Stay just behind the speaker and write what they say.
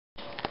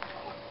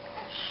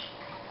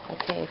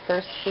Okay,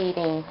 first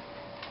feeding.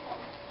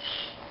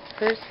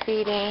 First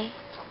feeding.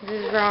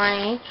 This is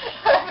Ronnie.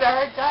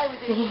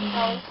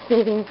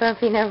 Feeding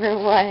puppy number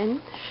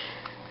 1.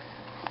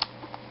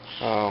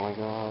 Oh my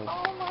god.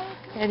 Oh my god.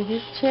 And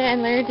here's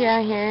Chandler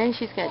down here, and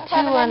she's got 3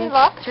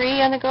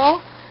 on the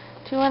go.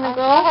 2 on the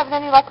go. I'm not having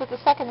any luck with the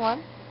second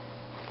one.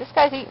 This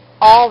guy's eating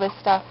all this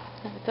stuff.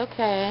 It's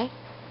okay.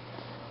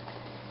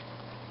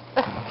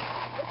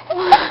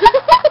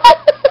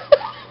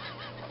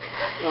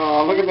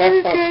 Oh, look at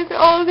that pup.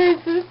 Oh, there's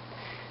this.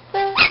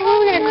 Oh,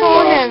 we're going to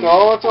call him.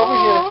 No, it's over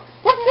here.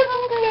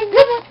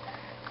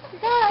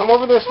 Come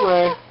over this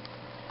way.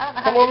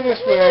 Come over this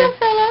way.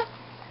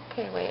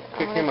 Okay, wait.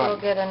 Pick I'm him going to up.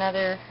 go get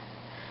another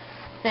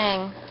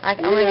thing. I'm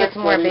going to get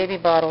some more baby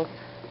bottles.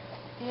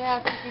 Yeah,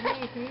 because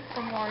you need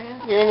some more,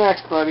 yeah. You're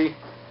next, buddy.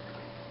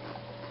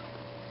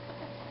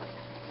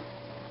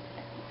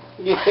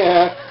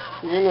 Yeah,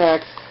 you're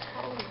next.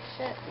 Holy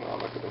shit. Oh,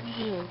 look at this.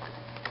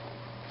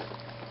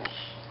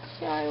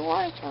 Sorry,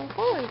 watch my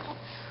boy.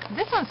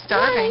 This one's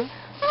starving.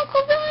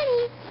 Uncle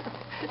Ronnie.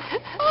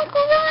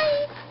 Uncle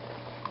Ronnie.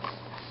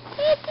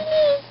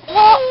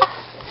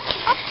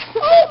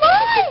 Oh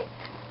my!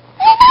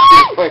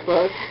 Wait,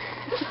 bud.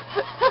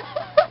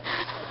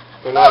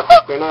 They're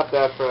not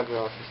that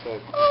fragile, she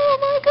said. Oh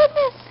my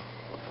goodness!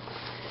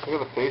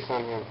 Look at the face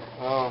on him.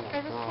 Oh my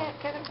I just god. can't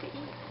get him to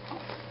eat.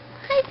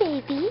 Hi,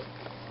 baby.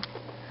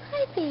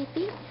 Hi,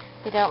 baby.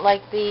 You don't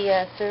like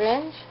the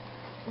syringe?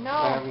 No. I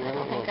haven't I done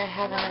don't think it. I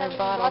have I'm not another having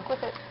bottle. luck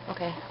with it.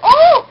 Okay.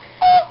 Oh!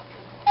 Oh!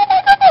 Oh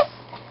my goodness!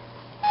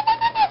 Oh my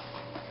goodness!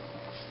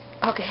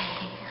 Okay.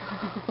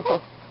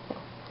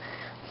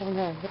 Hold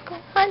on. What's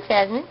going on,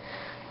 Jasmine?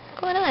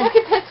 What's going on? Look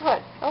at this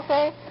one.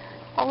 Okay.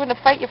 I'm going to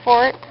fight you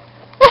for it.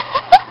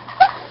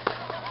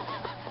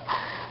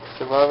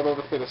 Survival of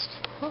the fittest.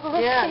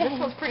 Yeah, this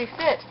one's pretty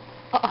fit.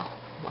 Oh,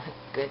 my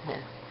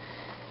goodness.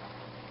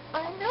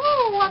 I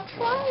know. I'm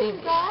trying,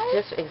 See, guys.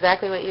 just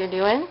exactly what you're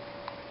doing.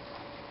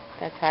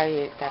 That's how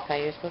you're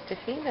supposed to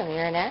feed them.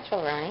 You're a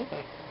natural, Ronnie.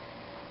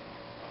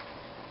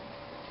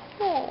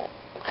 Oh.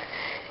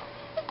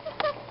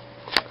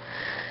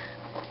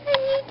 What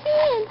are you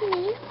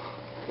doing,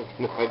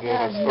 No idea. I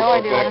have no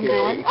idea what I'm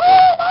doing.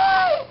 Oh,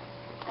 my!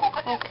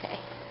 Okay.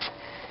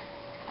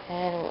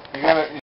 And You gotta.